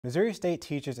Missouri State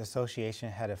Teachers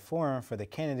Association had a forum for the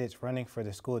candidates running for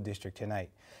the school district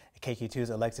tonight. KQ2's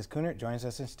Alexis Kunert joins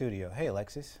us in studio. Hey,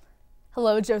 Alexis.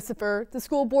 Hello, Josepher. The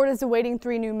school board is awaiting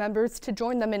 3 new members to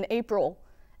join them in April.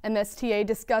 MSTA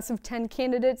discussed with 10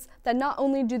 candidates that not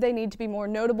only do they need to be more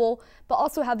notable, but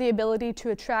also have the ability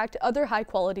to attract other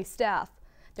high-quality staff.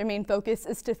 Their main focus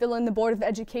is to fill in the Board of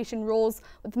Education roles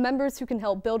with members who can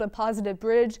help build a positive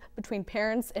bridge between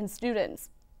parents and students.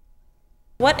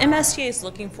 What MSTA is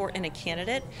looking for in a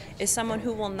candidate is someone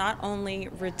who will not only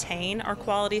retain our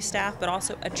quality staff, but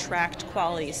also attract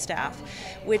quality staff,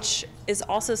 which is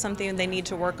also something they need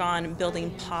to work on, building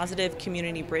positive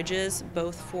community bridges,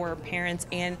 both for parents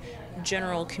and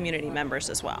general community members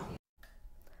as well.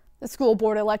 The school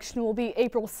board election will be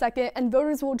April 2nd, and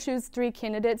voters will choose 3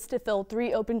 candidates to fill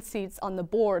 3 open seats on the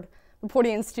board.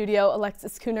 Reporting in studio,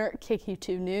 Alexis Kunert,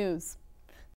 KQ2 News.